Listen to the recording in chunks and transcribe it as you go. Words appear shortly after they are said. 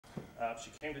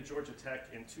She came to Georgia Tech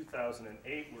in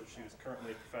 2008, where she is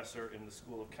currently a professor in the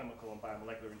School of Chemical and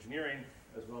Biomolecular Engineering,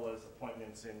 as well as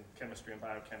appointments in chemistry and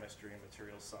biochemistry and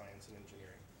materials science and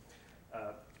engineering.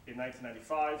 In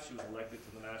 1995, she was elected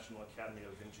to the National Academy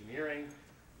of Engineering.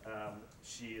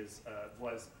 She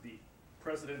was the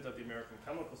president of the American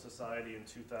Chemical Society in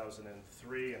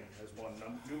 2003 and has won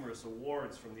numerous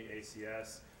awards from the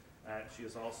ACS. She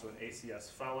is also an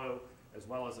ACS Fellow, as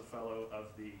well as a Fellow of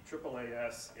the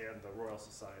AAAS and the Royal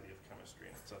Society of Chemistry.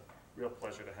 And it's a real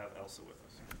pleasure to have Elsa with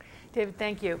us. David,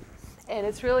 thank you. And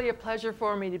it's really a pleasure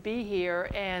for me to be here.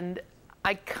 And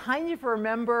I kind of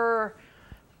remember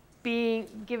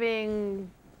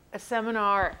giving a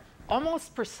seminar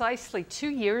almost precisely 2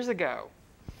 years ago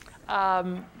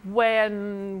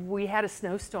when we had a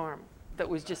snowstorm that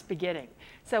was just beginning.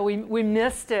 So we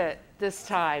missed it this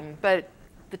time, but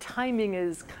the timing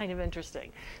is kind of interesting.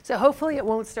 So hopefully it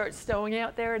won't start snowing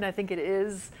out there, and I think it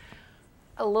is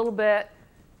a little bit,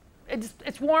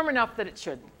 it's warm enough that it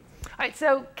shouldn't. All right,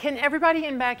 so can everybody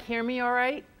in back hear me all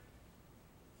right?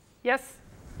 Yes?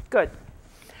 Good.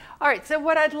 All right, so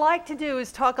what I'd like to do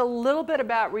is talk a little bit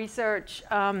about research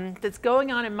that's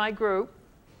going on in my group,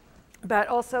 but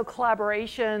also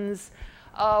collaborations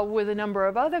with a number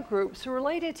of other groups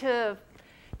related to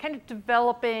kind of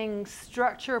developing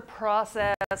structure,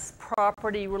 process,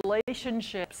 property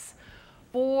relationships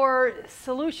for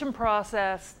solution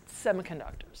processed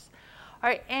semiconductors. All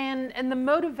right, and the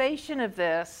motivation of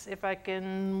this, if I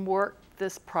can work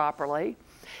this properly,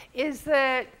 is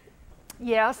that,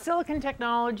 yeah, silicon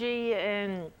technology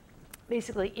and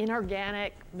basically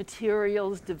inorganic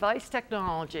materials device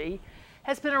technology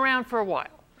has been around for a while.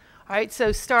 All right,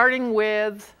 so starting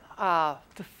with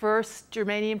the first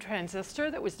germanium transistor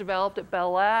that was developed at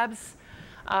Bell Labs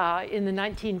in the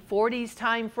 1940s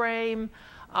timeframe.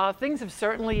 Things have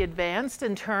certainly advanced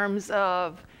in terms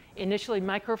of initially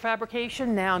microfabrication,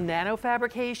 now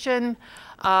nanofabrication,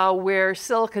 where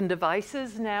silicon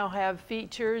devices now have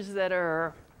features that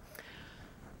are,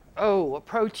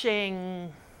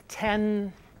 approaching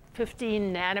 10,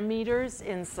 15 nanometers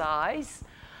in size.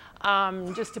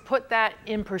 Just to put that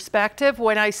in perspective,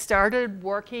 when I started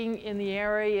working in the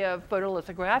area of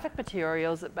photolithographic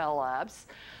materials at Bell Labs,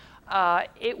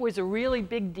 it was a really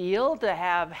big deal to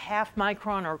have half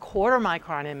micron or quarter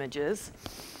micron images.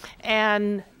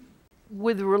 And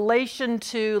with relation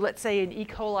to, let's say, an E.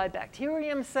 coli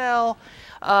bacterium cell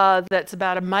that's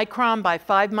about a micron by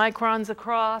 5 microns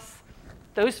across,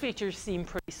 those features seem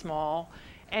pretty small.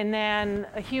 And then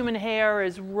a human hair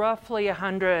is roughly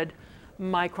 100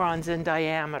 microns in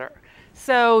diameter.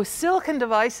 So silicon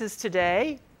devices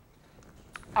today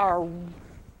are,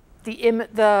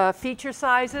 the feature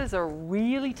sizes are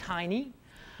really tiny.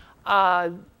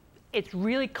 It's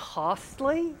really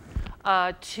costly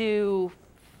to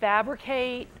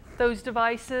fabricate those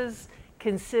devices,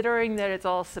 considering that it's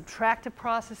all subtractive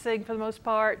processing for the most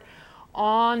part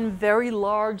on very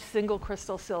large single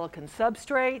crystal silicon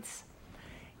substrates.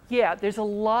 Yeah, there's a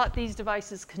lot these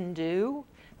devices can do,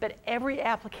 but every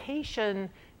application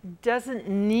doesn't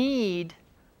need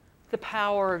the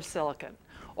power of silicon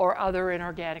or other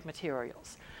inorganic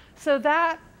materials. So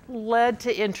that led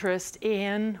to interest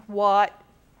in what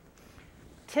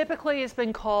typically has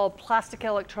been called plastic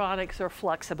electronics or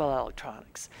flexible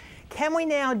electronics. Can we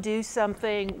now do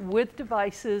something with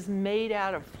devices made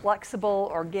out of flexible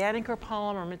organic or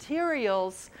polymer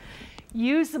materials,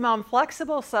 use them on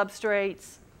flexible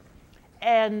substrates,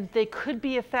 and they could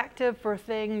be effective for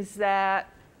things that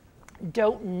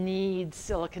don't need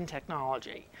silicon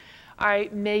technology. All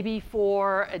right, maybe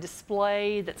for a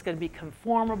display that's going to be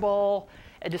conformable,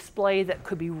 a display that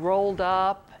could be rolled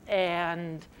up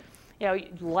and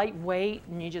lightweight,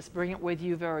 and you just bring it with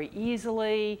you very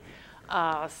easily.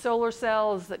 Solar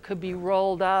cells that could be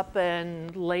rolled up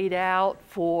and laid out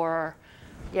for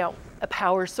a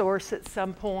power source at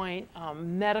some point.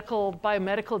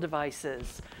 Biomedical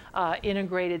devices,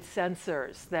 integrated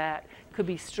sensors that could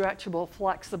be stretchable,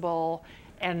 flexible,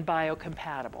 and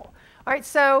biocompatible. All right,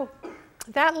 so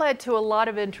that led to a lot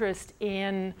of interest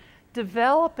in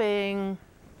developing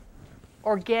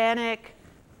organic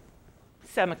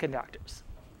semiconductors.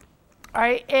 All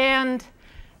right, and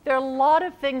there are a lot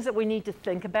of things that we need to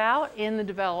think about in the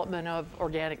development of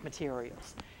organic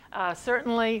materials.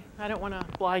 Certainly, I don't want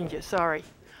to blind you, sorry.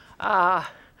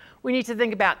 We need to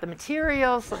think about the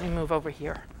materials. Let me move over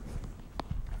here.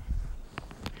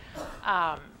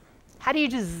 How do you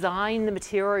design the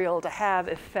material to have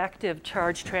effective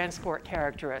charge transport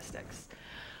characteristics?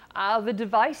 The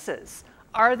devices.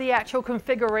 Are the actual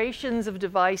configurations of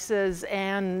devices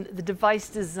and the device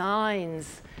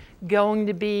designs going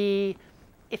to be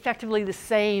effectively the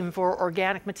same for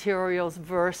organic materials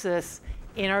versus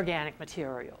inorganic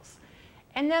materials.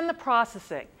 And then the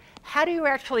processing. How do you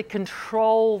actually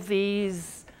control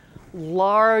these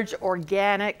large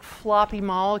organic floppy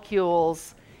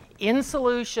molecules in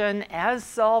solution as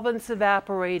solvents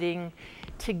evaporating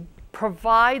to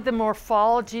provide the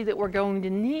morphology that we're going to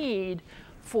need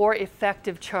for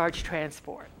effective charge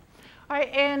transport? All right,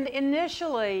 and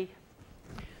initially,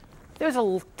 there's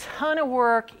a ton of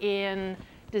work in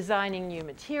designing new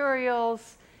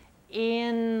materials,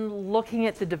 in looking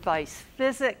at the device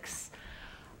physics,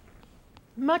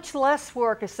 much less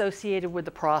work associated with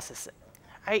the processing,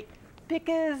 right?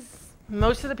 Because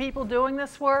most of the people doing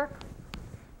this work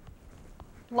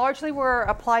largely were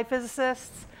applied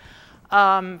physicists.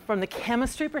 From the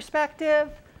chemistry perspective,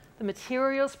 the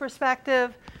materials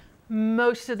perspective,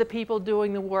 most of the people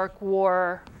doing the work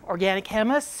were organic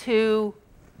chemists who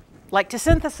like to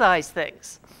synthesize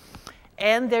things.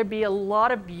 And there'd be a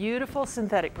lot of beautiful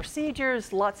synthetic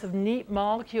procedures, lots of neat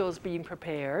molecules being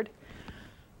prepared,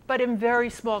 but in very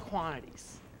small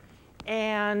quantities.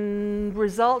 And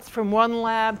results from one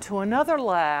lab to another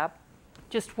lab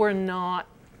just were not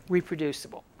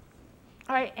reproducible.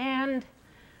 All right, and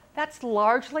that's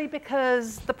largely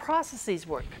because the processes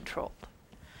weren't controlled.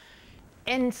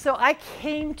 And so I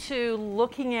came to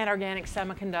looking at organic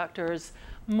semiconductors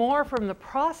more from the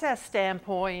process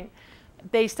standpoint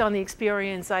based on the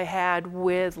experience I had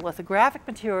with lithographic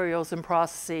materials and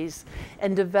processes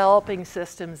and developing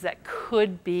systems that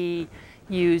could be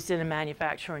used in a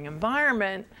manufacturing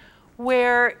environment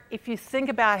where if you think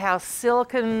about how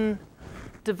silicon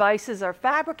devices are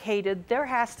fabricated, there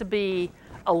has to be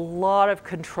a lot of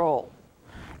control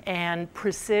and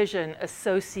precision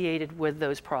associated with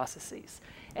those processes.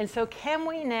 And so can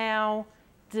we now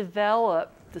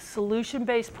develop the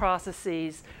solution-based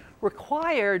processes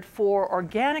required for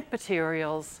organic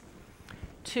materials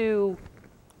to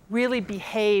really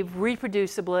behave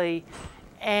reproducibly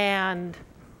and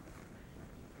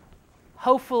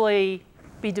hopefully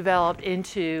be developed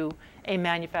into a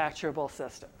manufacturable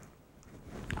system?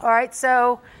 All right,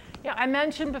 so I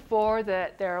mentioned before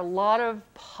that there are a lot of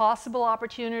possible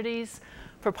opportunities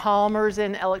for polymers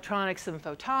in electronics and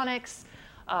photonics,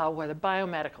 whether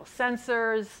biomedical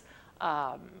sensors,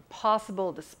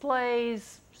 possible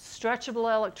displays,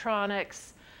 stretchable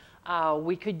electronics.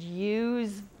 We could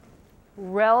use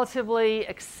relatively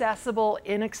accessible,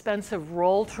 inexpensive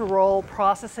roll-to-roll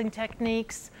processing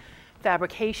techniques,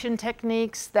 fabrication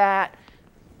techniques that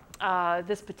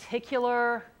this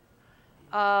particular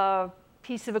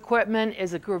piece of equipment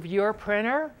is a gravure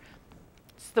printer.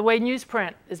 It's the way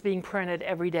newsprint is being printed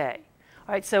every day.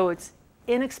 All right, so it's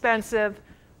inexpensive,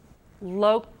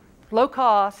 low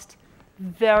cost,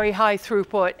 very high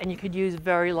throughput, and you could use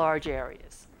very large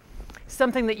areas.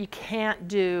 Something that you can't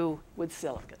do with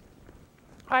silicon.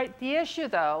 All right, the issue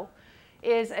though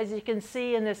is, as you can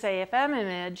see in this AFM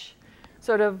image,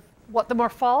 sort of what the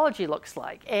morphology looks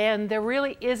like. And there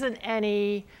really isn't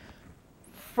any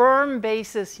firm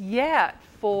basis yet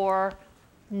for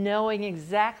knowing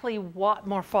exactly what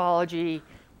morphology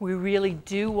we really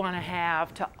do want to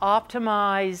have to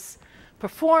optimize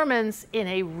performance in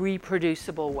a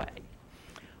reproducible way.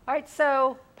 All right,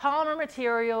 so polymer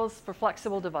materials for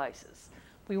flexible devices.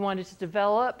 We wanted to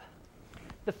develop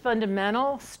the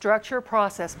fundamental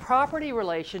structure-process property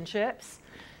relationships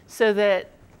so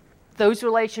that those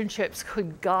relationships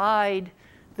could guide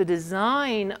the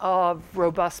design of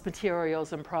robust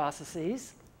materials and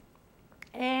processes.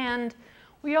 And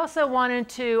we also wanted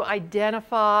to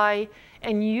identify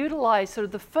and utilize sort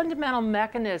of the fundamental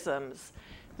mechanisms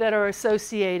that are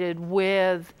associated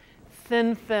with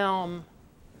thin film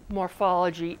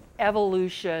morphology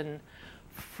evolution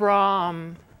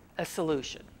from a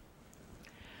solution.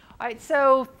 All right,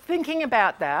 so thinking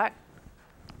about that,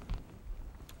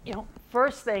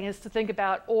 first thing is to think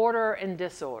about order and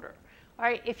disorder. All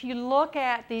right, if you look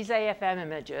at these AFM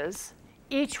images,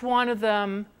 each one of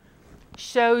them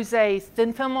shows a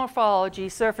thin film morphology,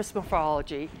 surface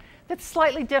morphology, that's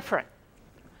slightly different.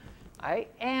 All right,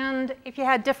 and if you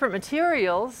had different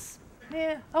materials,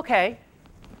 okay,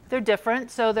 they're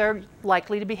different, so they're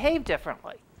likely to behave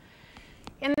differently.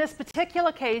 In this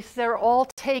particular case, they're all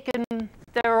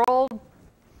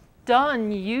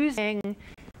done using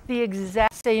the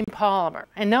exact same polymer.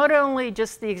 And not only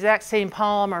just the exact same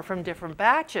polymer from different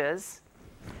batches,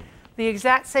 the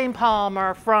exact same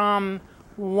polymer from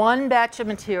one batch of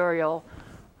material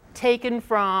taken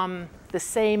from the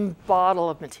same bottle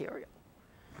of material.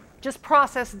 Just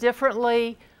processed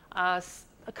differently. A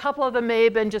couple of them may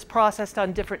have been just processed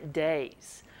on different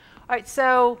days. All right,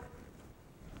 so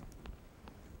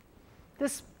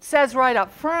this says right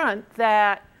up front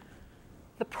that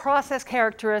the process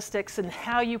characteristics and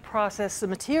how you process the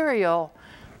material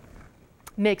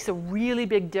makes a really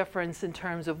big difference in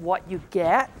terms of what you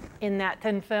get in that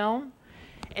thin film,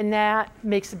 and that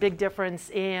makes a big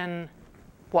difference in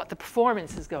what the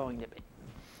performance is going to be.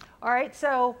 All right,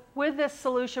 so with this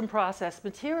solution process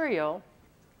material,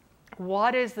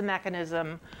 what is the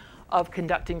mechanism of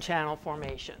conducting channel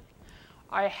formation?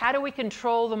 All right, how do we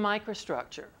control the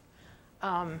microstructure?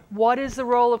 What is the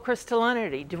role of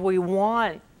crystallinity? Do we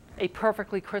want a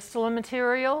perfectly crystalline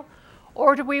material,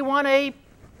 or do we want a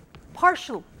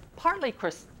partly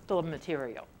crystalline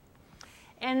material?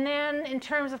 And then in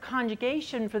terms of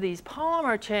conjugation for these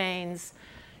polymer chains,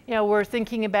 we're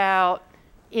thinking about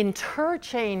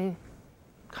inter-chain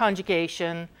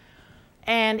conjugation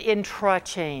and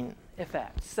intra-chain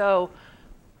effects. So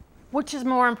which is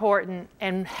more important,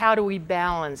 and how do we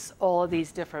balance all of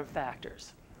these different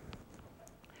factors?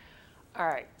 All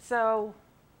right, so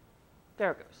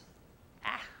there it goes.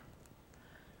 All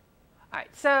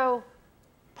right, so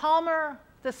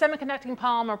the semiconducting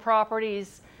polymer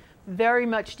properties very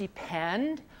much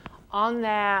depend on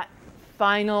that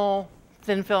final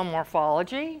thin film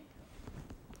morphology.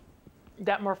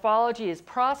 That morphology is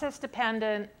process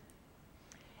dependent,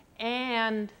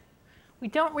 and we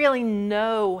don't really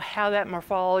know how that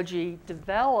morphology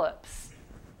develops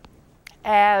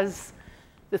as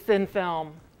the thin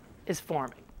film is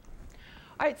forming.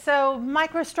 All right, so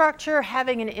microstructure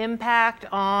having an impact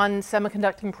on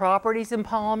semiconducting properties in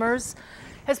polymers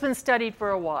has been studied for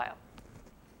a while.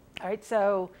 All right,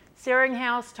 so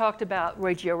Searinghouse talked about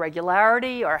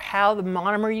regioregularity, or how the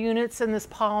monomer units in this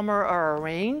polymer are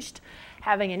arranged,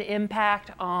 having an impact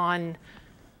on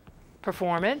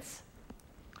performance.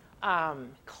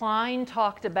 Klein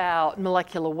talked about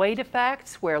molecular weight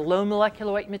effects, where low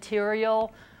molecular weight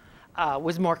material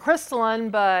was more crystalline,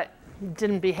 but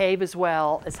didn't behave as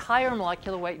well as higher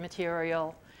molecular weight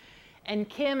material. And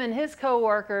Kim and his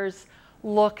co-workers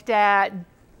looked at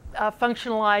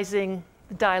functionalizing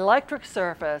the dielectric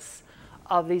surface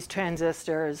of these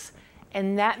transistors,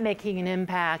 and that making an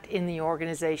impact in the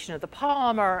organization of the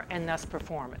polymer and thus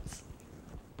performance.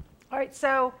 All right,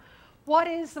 so what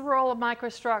is the role of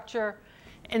microstructure,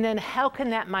 and then how can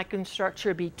that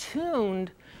microstructure be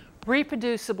tuned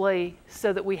reproducibly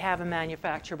so that we have a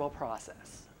manufacturable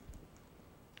process?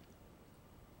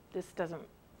 This doesn't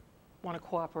want to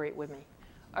cooperate with me.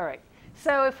 All right,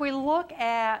 so if we look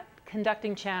at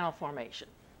conducting channel formation,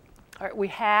 all right, we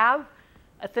have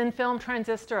a thin film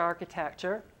transistor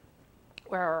architecture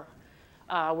where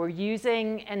we're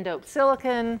using n-doped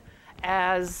silicon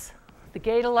as the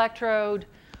gate electrode.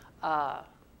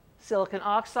 Silicon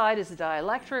oxide is the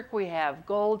dielectric. We have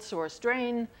gold source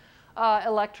drain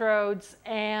electrodes,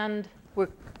 and we're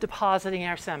depositing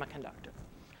our semiconductor.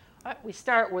 All right, we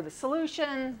start with a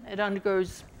solution. It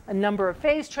undergoes a number of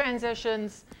phase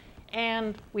transitions,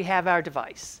 and we have our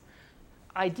device.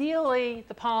 Ideally,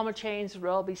 the polymer chains will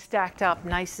all be stacked up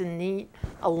nice and neat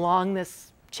along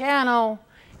this channel,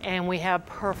 and we have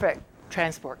perfect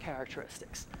transport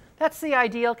characteristics. That's the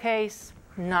ideal case,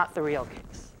 not the real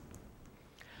case.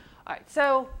 All right,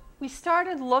 so we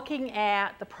started looking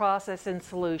at the process in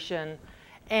solution,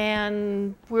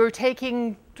 and we were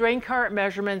taking drain current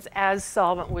measurements as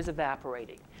solvent was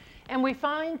evaporating. And we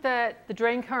find that the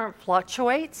drain current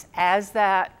fluctuates as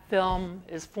that film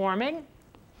is forming.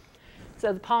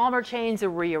 So the polymer chains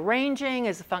are rearranging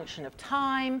as a function of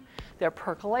time. There are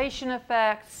percolation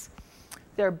effects.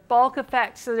 There are bulk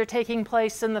effects that are taking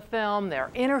place in the film. There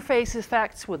are interface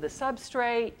effects with the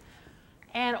substrate.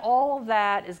 And all of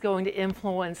that is going to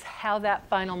influence how that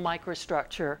final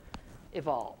microstructure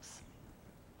evolves.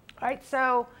 All right,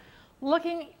 so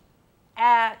looking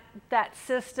at that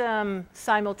system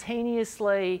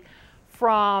simultaneously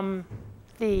from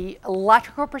the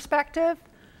electrical perspective,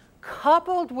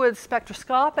 coupled with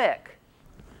spectroscopic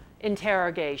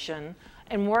interrogation,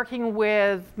 and working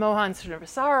with Mohan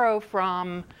Srinivasarao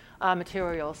from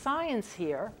material science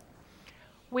here,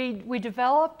 we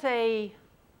developed a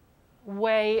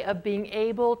way of being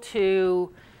able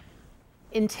to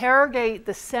interrogate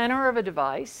the center of a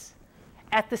device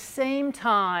at the same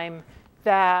time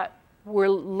that we're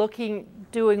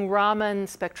doing Raman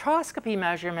spectroscopy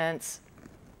measurements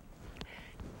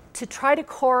to try to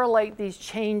correlate these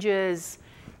changes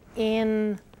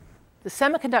in the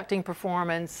semiconducting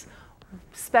performance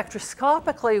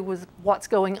spectroscopically with what's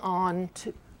going on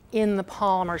in the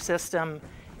polymer system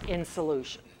in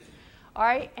solution. All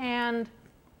right, and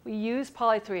we used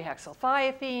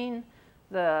poly-3-hexylthiophene.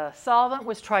 The solvent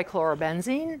was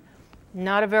trichlorobenzene.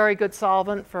 Not a very good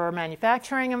solvent for a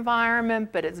manufacturing environment,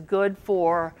 but it's good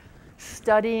for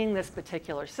studying this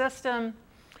particular system.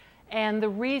 And the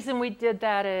reason we did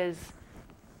that is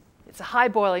it's a high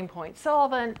boiling point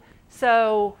solvent,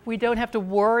 so we don't have to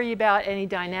worry about any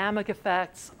dynamic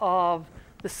effects of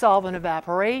the solvent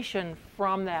evaporation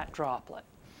from that droplet.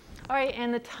 All right,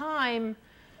 and the time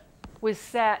was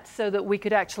set so that we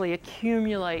could actually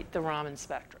accumulate the Raman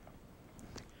spectra.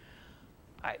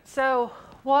 All right, so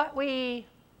what we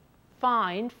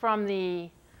find from the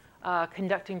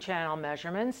conducting channel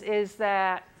measurements is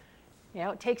that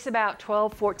it takes about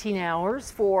 12, 14 hours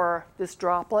for this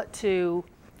droplet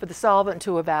for the solvent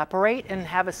to evaporate and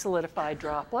have a solidified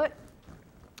droplet.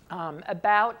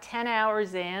 About 10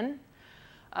 hours in,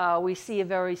 we see a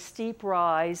very steep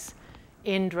rise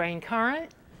in drain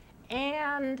current.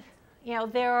 And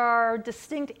there are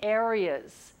distinct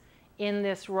areas in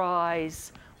this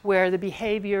rise where the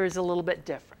behavior is a little bit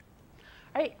different.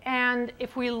 Right? And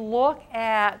if we look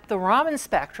at the Raman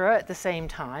spectra at the same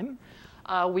time,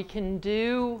 we can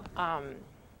do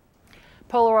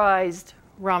polarized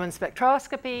Raman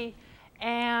spectroscopy,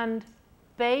 and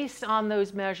based on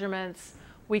those measurements,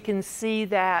 we can see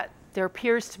that there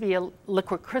appears to be a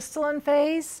liquid crystalline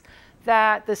phase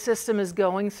that the system is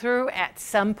going through at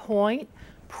some point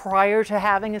prior to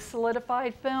having a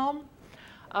solidified film.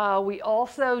 We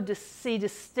also see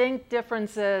distinct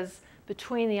differences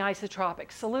between the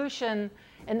isotropic solution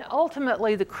and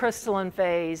ultimately the crystalline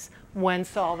phase when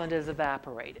solvent is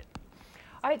evaporated.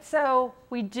 All right, so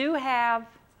we do have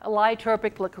a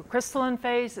allotropic liquid crystalline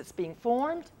phase that's being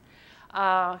formed.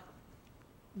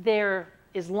 There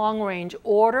is long-range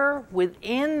order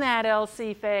within that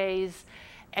LC phase.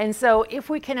 And so if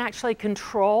we can actually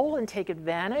control and take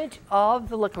advantage of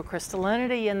the liquid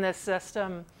crystallinity in this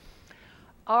system,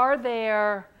 are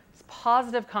there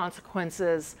positive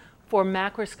consequences for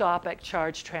macroscopic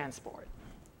charge transport?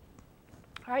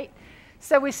 All right,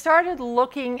 so we started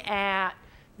looking at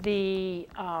the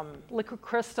liquid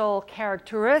crystal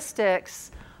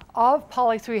characteristics of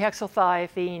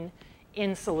poly-3-hexylthiophene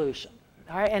in solution.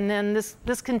 All right, and then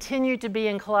this continued to be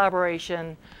in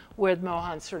collaboration with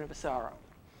Mohan Srinivasarao. All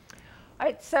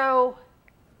right, so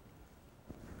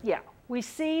yeah, we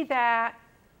see that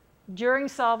during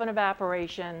solvent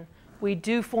evaporation, we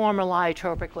do form a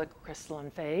allotropic liquid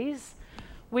crystalline phase.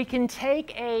 We can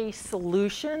take a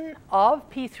solution of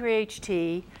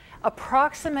P3HT,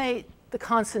 approximate the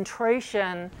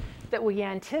concentration that we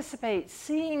anticipate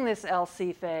seeing this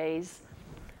LC phase,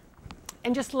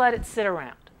 and just let it sit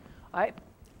around. All right?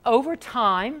 Over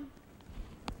time,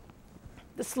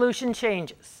 the solution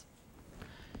changes.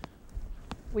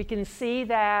 We can see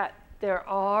that there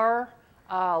are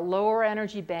lower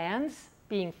energy bands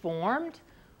being formed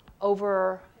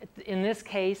over, in this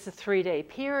case, a 3-day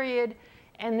period.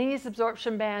 And these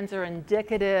absorption bands are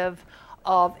indicative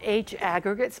of H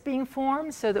aggregates being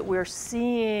formed so that we're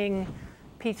seeing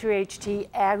P3HT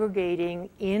aggregating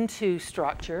into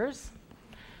structures.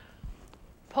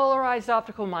 Polarized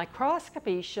optical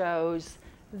microscopy shows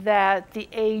that the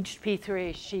aged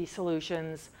P3HT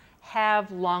solutions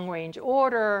have long-range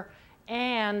order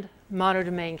and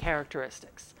monodomain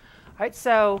characteristics. All right,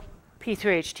 so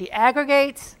P3HT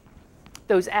aggregates.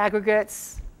 Those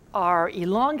aggregates are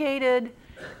elongated,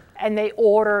 and they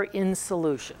order in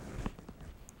solution.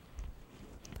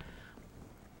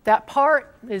 That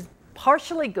part is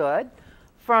partially good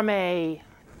from a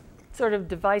sort of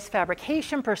device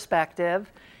fabrication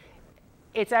perspective.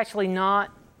 It's actually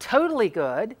not totally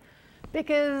good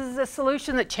because a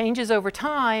solution that changes over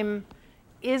time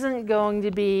isn't going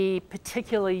to be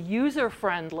particularly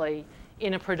user-friendly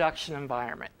in a production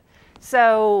environment.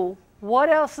 So what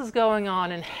else is going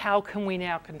on and how can we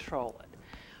now control it?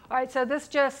 All right, so this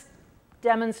just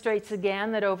demonstrates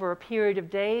again that over a period of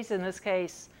days, in this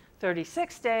case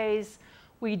 36 days,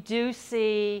 we do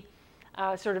see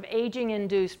sort of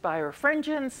aging-induced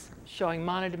birefringence showing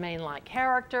monodomain-like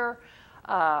character.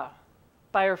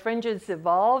 Birefringence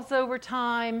evolves over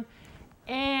time,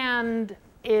 and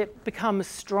it becomes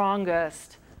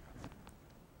strongest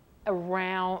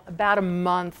around about a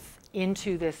month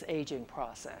into this aging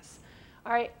process.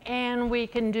 All right, and we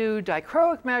can do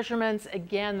dichroic measurements,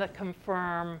 again, that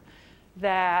confirm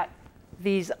that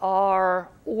these are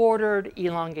ordered,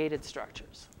 elongated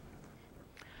structures.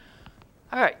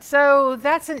 All right, so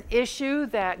that's an issue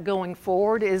that going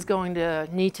forward is going to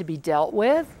need to be dealt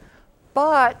with,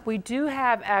 but we do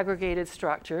have aggregated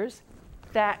structures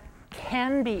that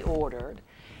can be ordered.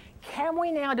 Can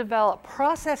we now develop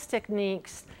process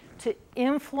techniques to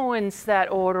influence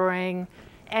that ordering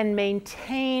and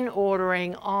maintain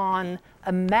ordering on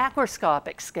a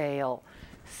macroscopic scale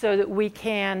so that we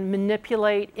can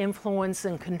manipulate, influence,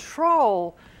 and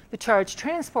control the charge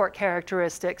transport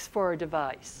characteristics for a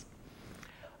device.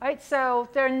 All right, so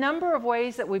there are a number of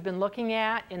ways that we've been looking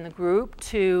at in the group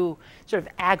to sort of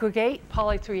aggregate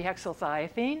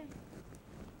poly-3-hexylthiophene.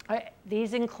 All right,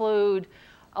 these include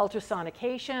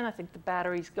ultrasonication. I think the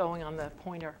battery's going on the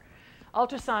pointer.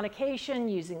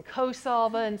 Ultrasonication using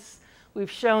co-solvents.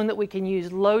 We've shown that we can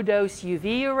use low-dose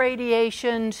UV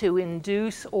irradiation to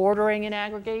induce ordering and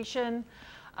aggregation.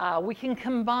 We can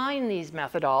combine these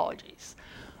methodologies.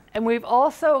 And we've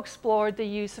also explored the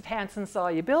use of Hansen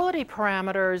solubility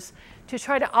parameters to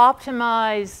try to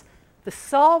optimize the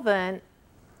solvent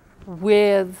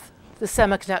with the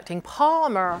semiconducting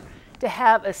polymer to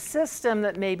have a system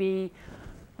that maybe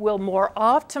will more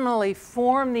optimally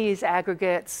form these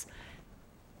aggregates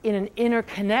in an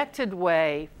interconnected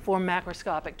way for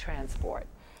macroscopic transport.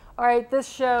 All right, this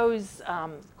shows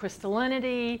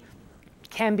crystallinity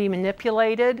can be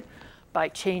manipulated by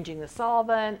changing the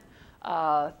solvent.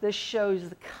 This shows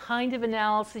the kind of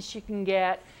analysis you can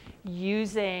get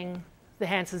using the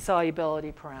Hansen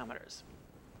solubility parameters.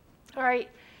 All right,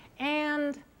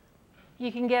 and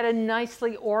you can get a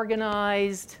nicely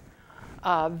organized,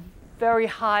 very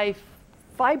high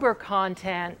fiber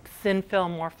content thin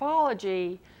film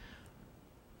morphology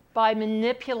by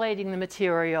manipulating the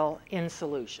material in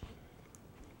solution.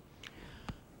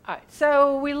 All right,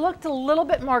 so we looked a little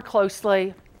bit more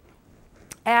closely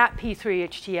at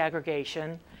P3HT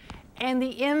aggregation and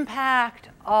the impact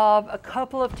of a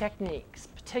couple of techniques,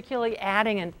 particularly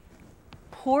adding a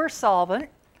poor solvent,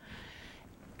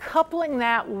 coupling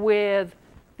that with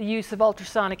the use of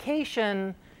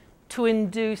ultrasonication to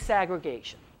induce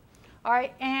aggregation. All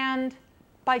right, and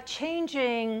by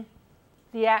changing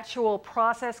the actual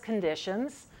process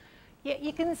conditions,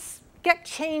 you can get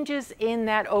changes in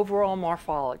that overall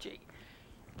morphology.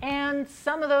 And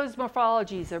some of those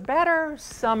morphologies are better,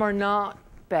 some are not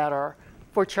better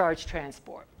for charge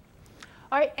transport.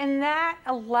 All right, and that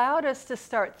allowed us to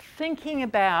start thinking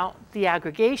about the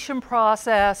aggregation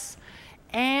process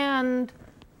and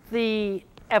the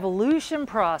evolution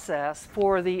process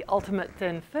for the ultimate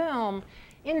thin film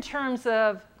in terms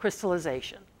of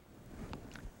crystallization.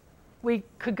 We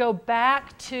could go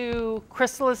back to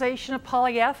crystallization of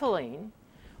polyethylene,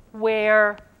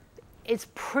 where it's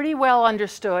pretty well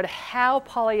understood how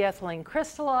polyethylene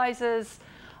crystallizes.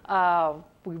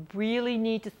 We really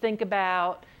need to think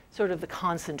about sort of the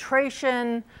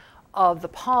concentration of the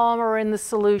polymer in the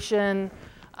solution,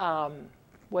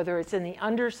 whether it's in the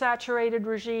undersaturated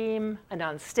regime, an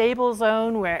unstable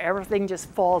zone where everything just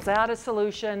falls out of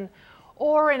solution,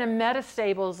 or in a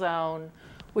metastable zone,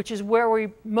 which is where we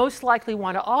most likely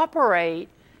want to operate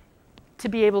to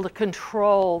be able to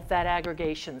control that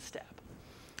aggregation step.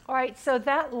 All right, so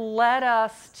that led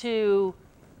us to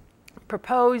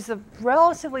propose a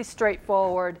relatively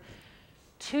straightforward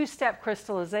two-step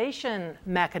crystallization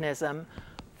mechanism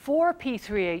for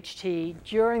P3HT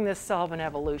during this solvent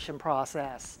evolution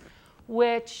process,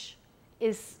 which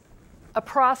is a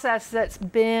process that's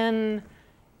been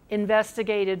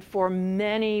investigated for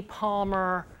many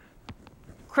polymer,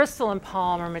 crystalline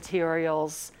polymer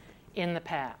materials in the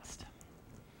past.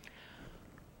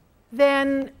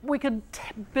 Then we could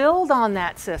build on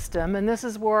that system, and this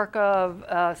is work of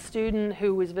a student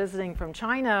who was visiting from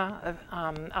China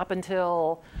up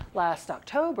until last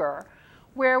October,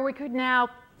 where we could now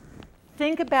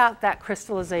think about that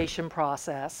crystallization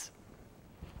process,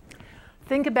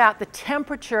 think about the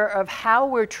temperature of how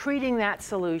we're treating that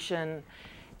solution,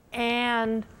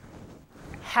 and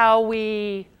how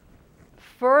we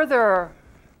further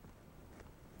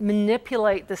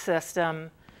manipulate the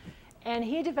system. And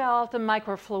he developed a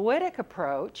microfluidic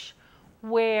approach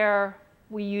where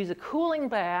we use a cooling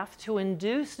bath to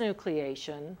induce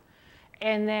nucleation,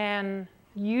 and then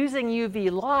using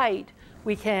UV light,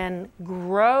 we can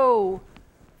grow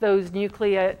those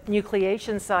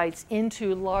nucleation sites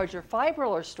into larger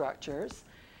fibrillar structures.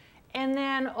 And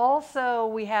then also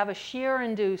we have a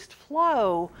shear-induced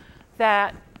flow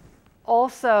that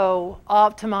also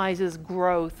optimizes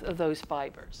growth of those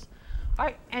fibers. All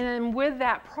right, and then with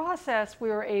that process, we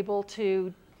were able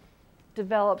to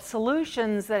develop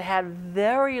solutions that had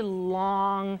very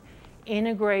long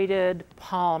integrated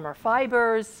polymer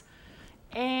fibers,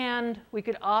 and we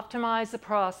could optimize the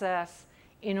process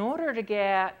in order to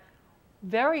get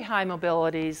very high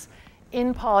mobilities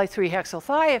in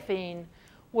poly-3-hexylthiophene,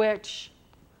 which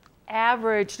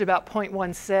averaged about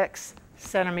 0.16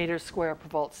 centimeters square per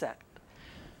volt second.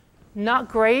 Not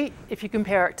great if you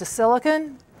compare it to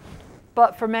silicon,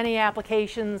 but for many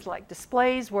applications like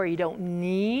displays where you don't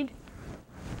need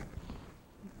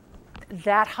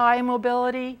that high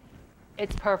mobility,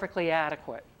 it's perfectly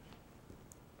adequate.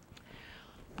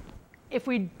 if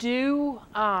we do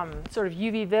sort of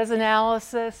UV vis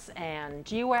analysis and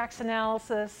GWAX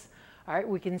analysis, all right,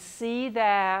 we can see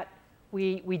that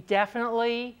we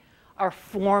definitely are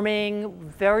forming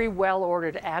very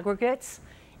well-ordered aggregates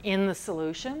in the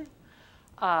solution.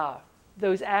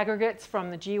 Those aggregates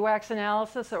from the GWAX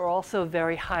analysis are also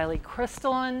very highly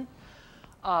crystalline.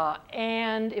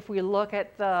 And if we look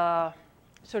at the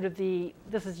sort of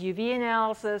this is UV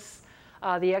analysis,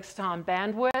 the exciton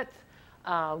bandwidth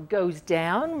goes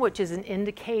down, which is an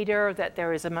indicator that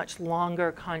there is a much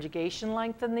longer conjugation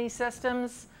length in these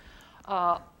systems.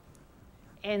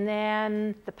 And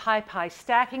then the pi-pi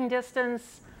stacking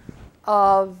distance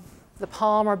of the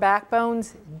polymer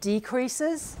backbones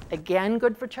decreases, again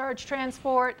good for charge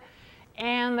transport,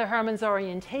 and the Hermann's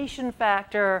orientation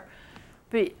factor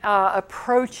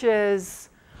approaches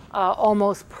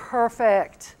almost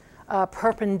perfect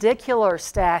perpendicular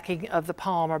stacking of the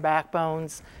polymer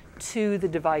backbones to the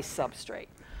device substrate.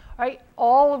 Right?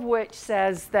 All of which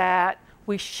says that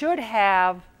we should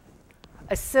have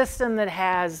a system that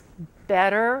has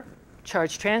better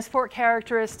charge transport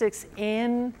characteristics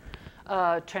in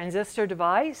a transistor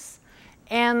device,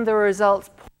 and the results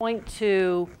point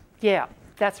to, yeah,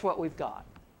 that's what we've got.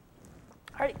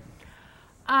 All right.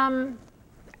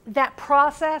 That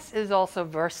process is also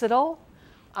versatile.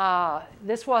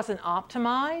 This wasn't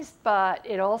optimized, but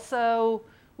it also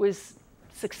was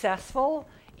successful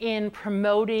in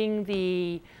promoting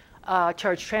the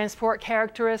charge transport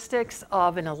characteristics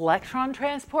of an electron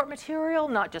transport material,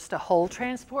 not just a hole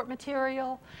transport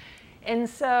material. And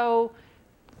so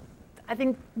I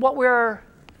think what we're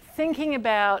thinking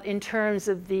about in terms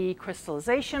of the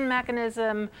crystallization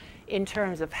mechanism, in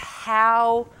terms of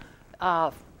how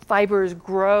fibers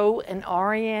grow and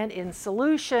orient in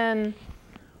solution,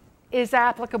 is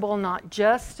applicable not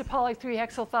just to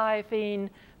poly-3-hexylthiophene,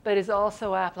 but is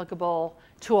also applicable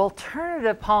to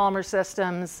alternative polymer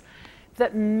systems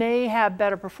that may have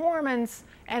better performance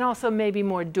and also may be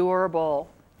more durable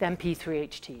than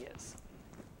P3HT is.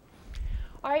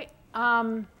 All right,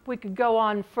 we could go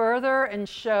on further and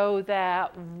show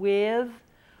that with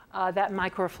that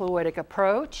microfluidic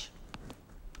approach,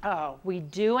 we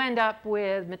do end up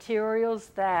with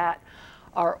materials that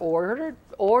are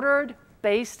ordered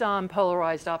based on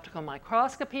polarized optical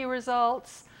microscopy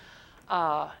results,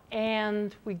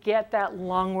 and we get that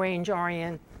long-range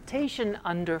orientation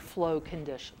under flow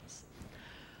conditions.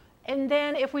 And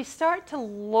then if we start to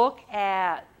look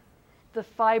at the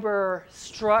fiber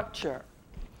structure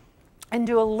and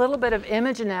do a little bit of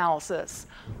image analysis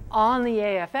on the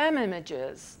AFM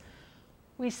images,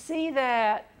 we see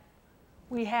that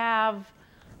we have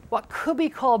what could be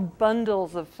called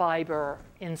bundles of fiber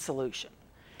in solution.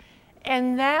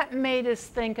 And that made us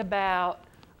think about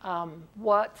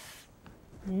what's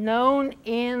known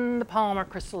in the polymer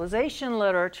crystallization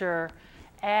literature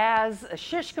as a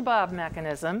shish kebab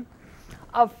mechanism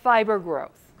of fiber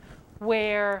growth,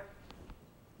 where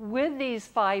with these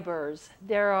fibers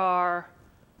there are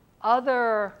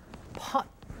other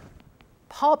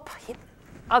parts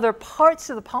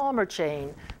of the polymer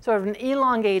chain, sort of an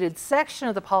elongated section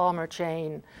of the polymer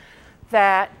chain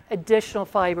that additional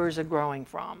fibers are growing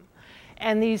from.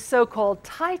 And these so-called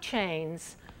tie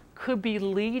chains could be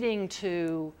leading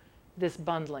to this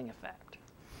bundling effect.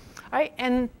 All right,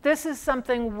 and this is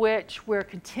something which we're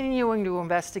continuing to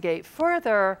investigate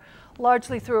further,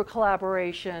 largely through a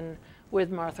collaboration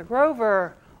with Martha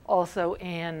Grover, also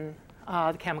in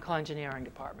the chemical engineering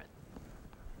department.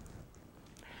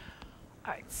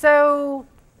 All right, so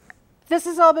this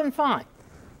has all been fine.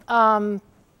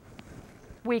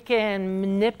 We can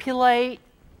manipulate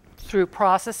through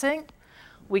processing.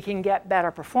 We can get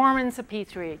better performance of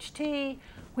P3HT.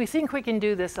 We think we can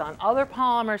do this on other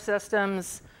polymer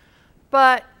systems,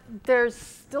 but there's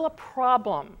still a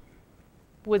problem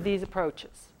with these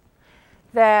approaches,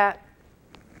 that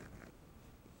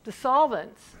the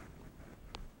solvents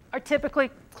are typically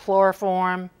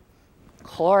chloroform,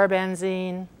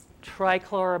 chlorobenzene,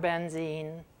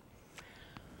 trichlorobenzene,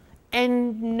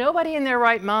 and nobody in their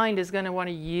right mind is going to want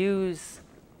to use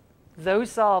those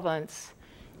solvents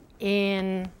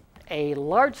in a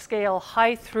large-scale,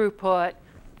 high-throughput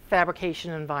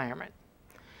fabrication environment.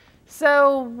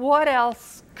 So what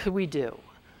else could we do?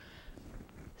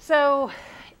 So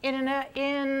in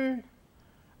a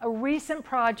recent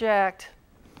project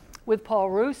with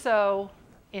Paul Russo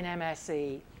in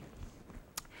MSc,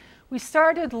 we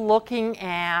started looking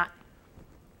at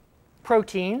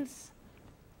proteins,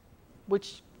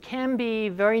 which can be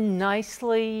very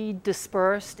nicely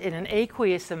dispersed in an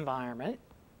aqueous environment.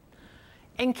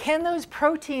 And can those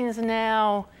proteins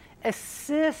now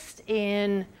assist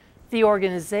in the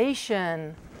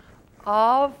organization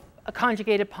of a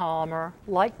conjugated polymer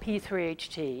like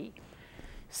P3HT,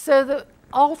 so that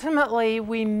ultimately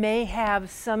we may have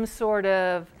some sort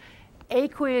of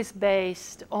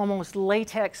aqueous-based, almost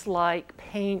latex-like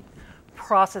paint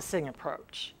processing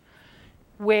approach,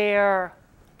 where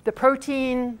the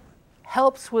protein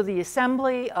helps with the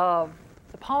assembly of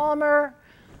the polymer.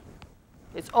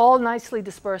 It's all nicely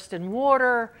dispersed in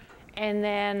water, and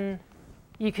then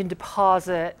you can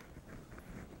deposit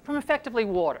from effectively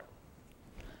water.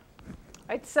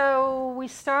 Right, so we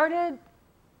started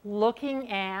looking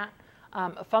at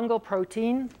a fungal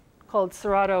protein called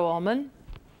Ceratoulmin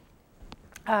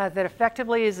that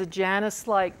effectively is a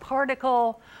Janus-like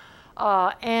particle,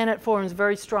 and it forms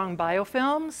very strong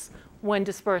biofilms when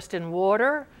dispersed in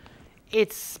water.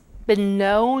 It's been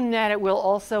known that it will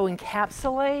also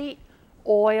encapsulate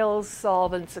oils,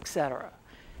 solvents, etc.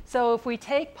 So if we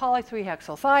take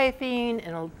poly-3-hexylthiophene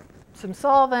and some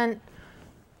solvent,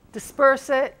 disperse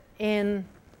it in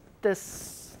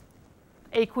this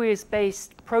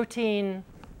aqueous-based protein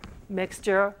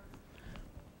mixture,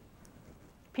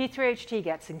 P3HT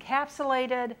gets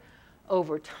encapsulated.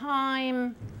 Over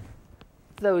time,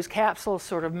 those capsules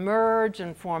sort of merge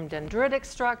and form dendritic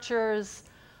structures.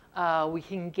 We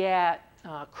can get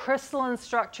crystalline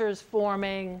structures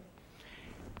forming.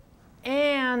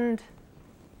 And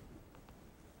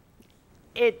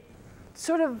it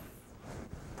sort of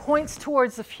points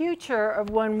towards the future of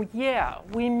when,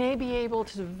 we may be able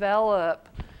to develop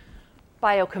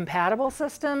biocompatible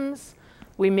systems.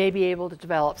 We may be able to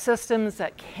develop systems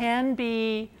that can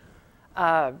be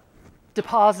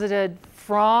deposited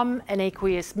from an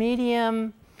aqueous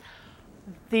medium.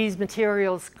 These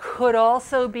materials could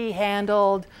also be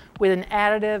handled with an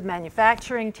additive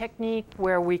manufacturing technique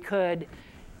where we could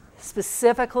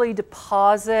specifically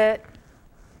deposit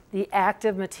the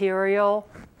active material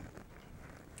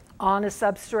on a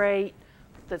substrate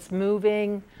that's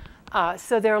moving.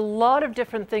 So there are a lot of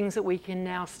different things that we can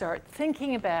now start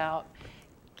thinking about,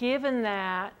 given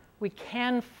that we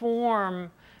can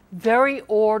form very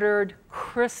ordered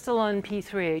crystalline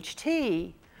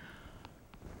P3HT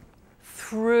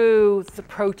through the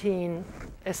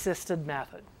protein-assisted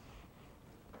method.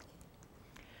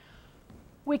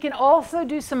 We can also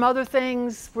do some other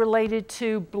things related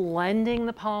to blending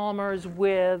the polymers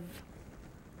with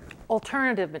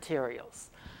alternative materials.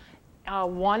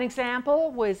 One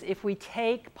example was if we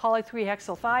take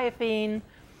poly-3-hexylthiophene,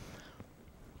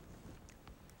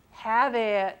 have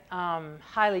it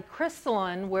highly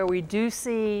crystalline where we do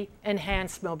see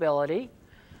enhanced mobility.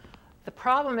 The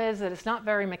problem is that it's not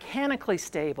very mechanically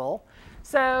stable.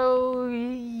 So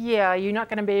yeah, you're not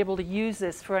going to be able to use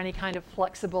this for any kind of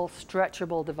flexible,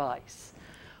 stretchable device.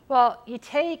 Well, you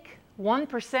take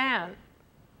 1%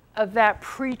 of that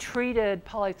pre-treated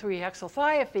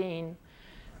poly-3-hexylthiophene,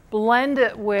 blend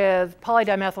it with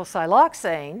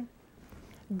polydimethylsiloxane.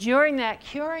 During that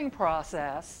curing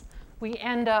process, we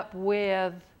end up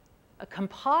with a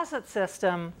composite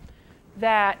system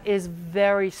that is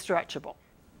very stretchable.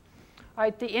 All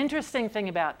right, the interesting thing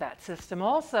about that system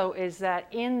also is that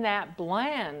in that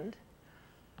blend,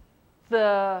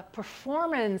 the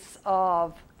performance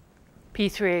of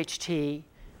P3HT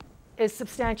is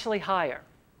substantially higher.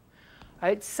 All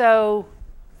right, so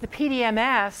the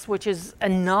PDMS, which is a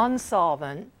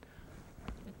non-solvent,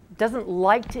 doesn't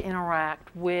like to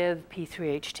interact with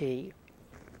P3HT,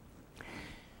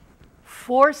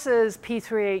 forces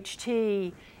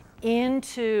P3HT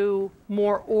into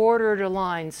more ordered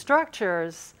aligned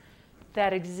structures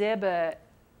that exhibit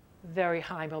very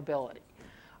high mobility.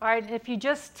 All right, if you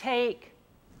just take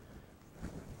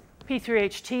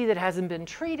P3HT that hasn't been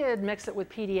treated, mix it with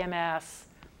PDMS,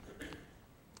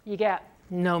 you get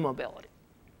no mobility.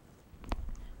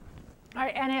 All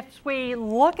right, and if we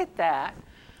look at that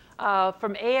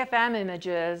from AFM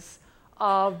images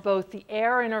of both the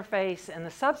air interface and the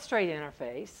substrate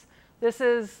interface, this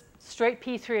is straight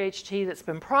P3HT that's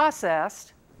been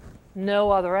processed,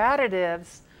 no other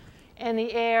additives, and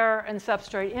the air and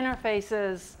substrate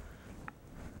interfaces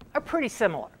are pretty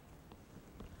similar.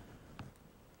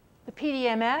 The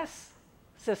PDMS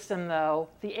system, though,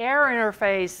 the air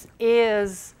interface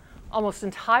is almost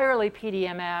entirely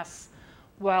PDMS,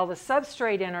 while the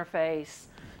substrate interface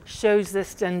shows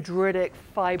this dendritic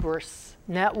fibrous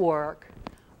network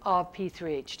of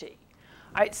P3HT.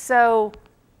 All right, so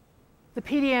the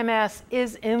PDMS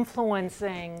is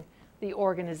influencing the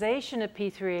organization of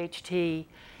P3HT,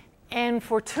 and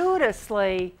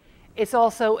fortuitously, it's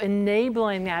also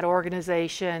enabling that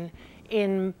organization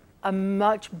in a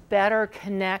much better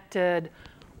connected,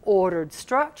 ordered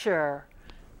structure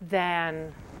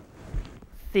than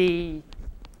the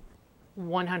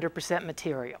 100%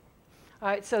 material. All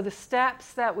right, so the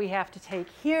steps that we have to take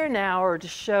here now are to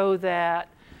show that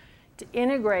to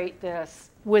integrate this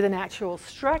with an actual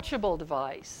stretchable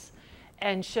device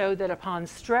and show that upon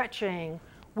stretching,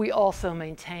 we also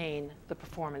maintain the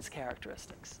performance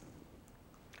characteristics.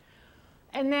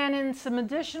 And then in some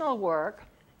additional work,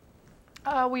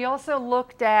 we also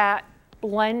looked at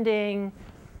blending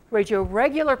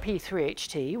radioregular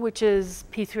P3HT, which is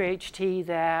P3HT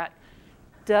that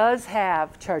does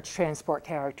have charge transport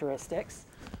characteristics,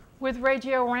 with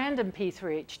radiorandom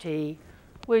P3HT,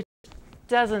 which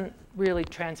doesn't really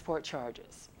transport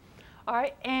charges. All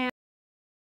right, and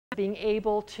being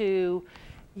able to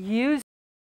use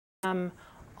them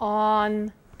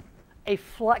on a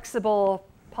flexible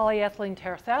polyethylene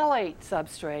terephthalate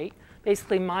substrate,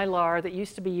 basically mylar that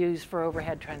used to be used for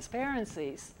overhead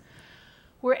transparencies,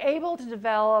 we're able to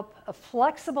develop a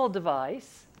flexible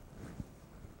device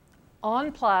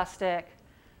on plastic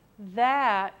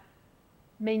that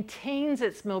maintains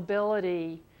its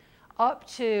mobility up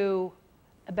to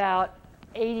about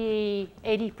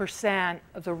 80%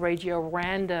 of the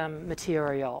radiorandom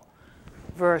material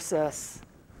versus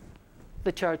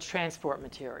the charge transport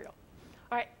material.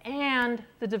 All right, and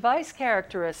the device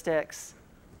characteristics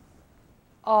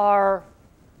are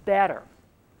better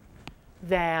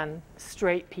than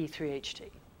straight P3HT.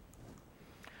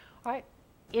 All right,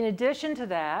 in addition to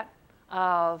that,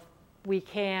 we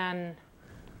can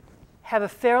have a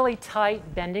fairly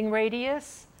tight bending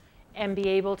radius and be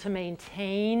able to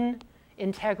maintain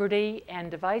integrity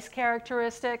and device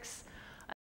characteristics.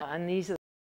 And these are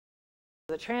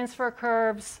the transfer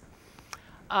curves.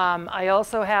 I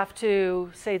also have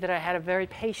to say that I had a very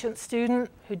patient student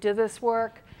who did this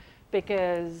work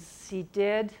because he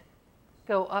did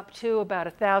go up to about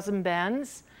 1,000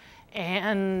 bends.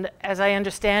 And as I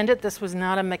understand it, this was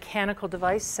not a mechanical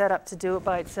device set up to do it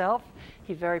by itself.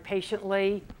 He very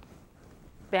patiently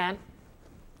bent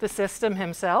the system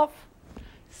himself.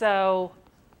 So,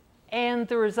 and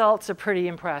the results are pretty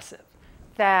impressive.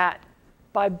 That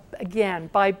by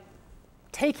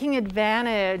taking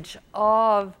advantage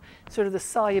of sort of the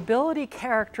solubility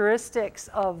characteristics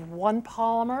of one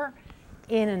polymer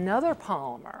in another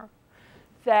polymer,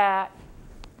 that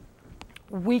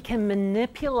we can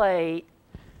manipulate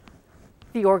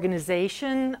the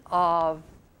organization of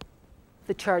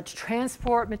the charge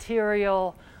transport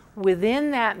material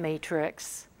within that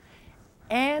matrix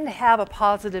and have a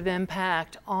positive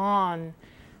impact on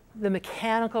the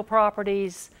mechanical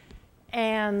properties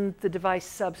and the device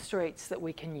substrates that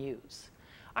we can use.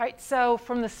 All right, so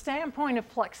from the standpoint of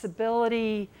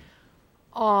flexibility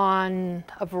on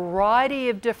a variety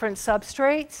of different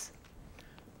substrates,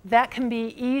 that can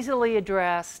be easily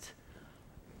addressed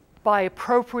by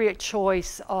appropriate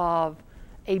choice of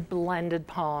a blended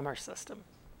polymer system.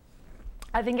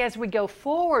 I think as we go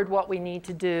forward, what we need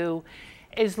to do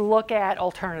is look at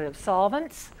alternative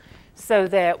solvents so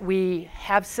that we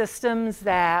have systems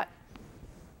that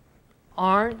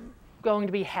aren't going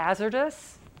to be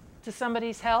hazardous to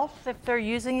somebody's health if they're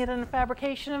using it in a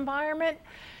fabrication environment.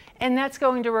 And that's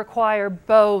going to require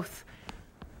both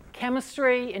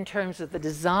chemistry in terms of the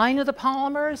design of the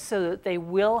polymers so that they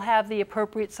will have the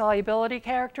appropriate solubility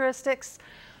characteristics,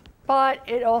 but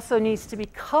it also needs to be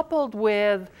coupled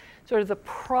with sort of the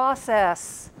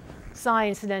process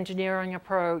science and engineering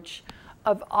approach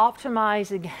of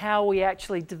optimizing how we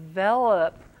actually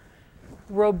develop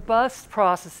robust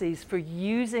processes for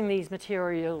using these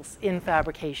materials in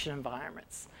fabrication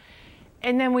environments.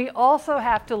 And then we also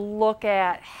have to look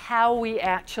at how we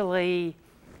actually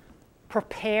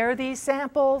prepare these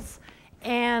samples,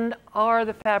 and are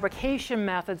the fabrication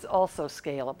methods also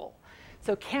scalable?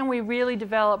 So can we really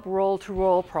develop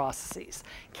roll-to-roll processes?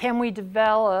 Can we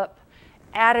develop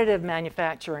additive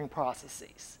manufacturing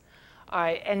processes? All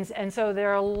right, and so there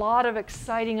are a lot of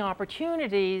exciting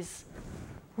opportunities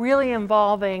really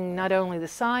involving not only the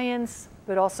science,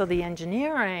 but also the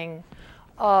engineering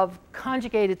of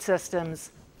conjugated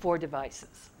systems for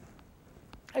devices.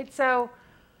 Right, so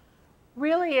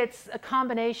really it's a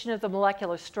combination of the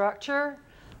molecular structure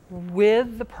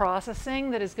with the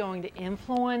processing that is going to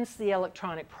influence the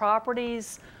electronic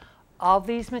properties of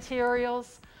these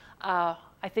materials. I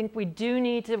think we do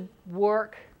need to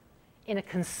work in a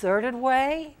concerted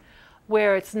way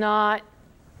where it's not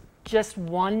just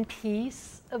one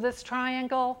piece of this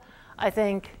triangle. I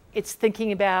think it's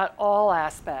thinking about all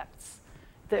aspects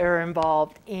that are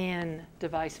involved in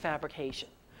device fabrication.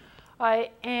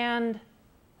 And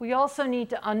we also need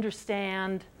to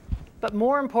understand, but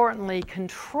more importantly,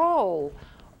 control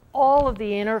all of the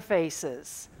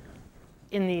interfaces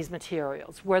in these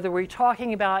materials, whether we're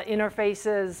talking about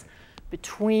interfaces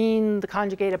between the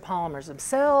conjugated polymers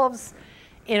themselves,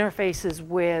 interfaces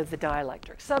with the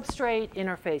dielectric substrate,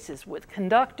 interfaces with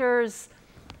conductors.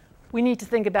 We need to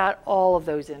think about all of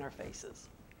those interfaces.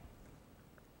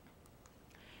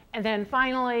 And then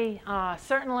finally,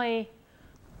 certainly,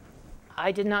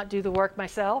 I did not do the work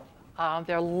myself.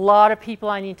 There are a lot of people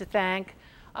I need to thank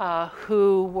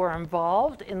who were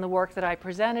involved in the work that I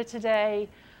presented today,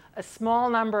 a small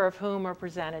number of whom are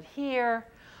presented here.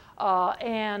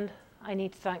 And I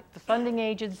need to thank the funding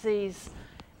agencies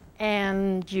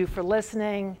and you for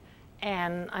listening.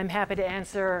 And I'm happy to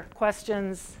answer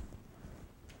questions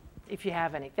if you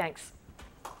have any. Thanks.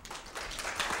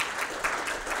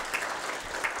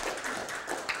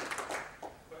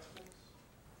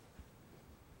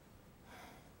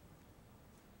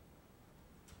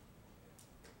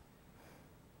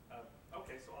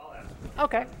 Okay, so I'll ask.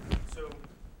 Okay. So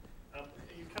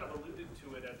you kind of alluded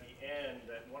to it at the end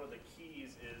that one of the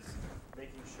keys is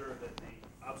making sure that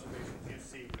the observations you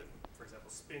see with, for example,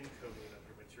 spin coating of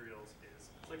your materials is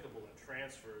applicable and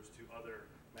transfers to other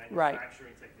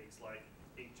manufacturing techniques like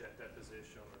inkjet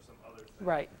deposition or some other thing.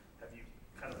 Right. Have you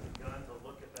kind of begun to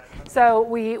look at that? So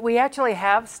we actually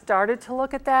have started to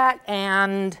look at that,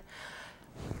 and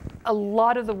a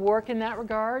lot of the work in that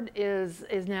regard is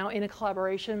now in a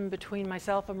collaboration between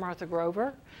myself and Martha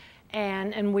Grover.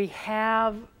 And we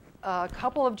have a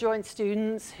couple of joint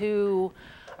students who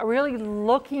are really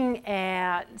looking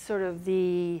at sort of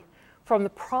from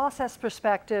the process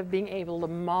perspective, being able to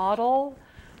model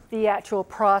the actual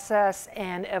process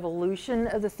and evolution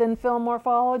of the thin film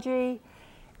morphology.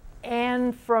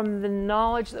 And from the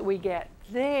knowledge that we get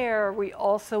there, we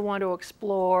also want to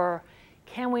explore,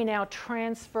 can we now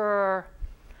transfer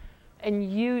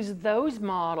and use those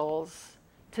models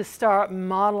to start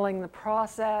modeling the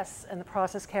process and the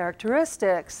process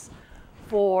characteristics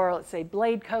for, let's say,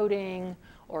 blade coating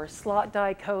or slot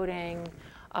die coating.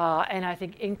 And I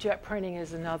think inkjet printing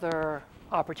is another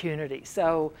opportunity.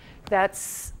 So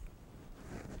that's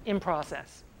in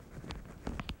process.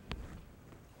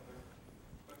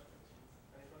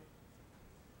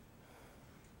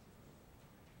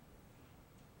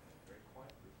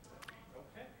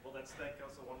 Okay, well, let's thank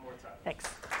Elsa one more time. Thanks.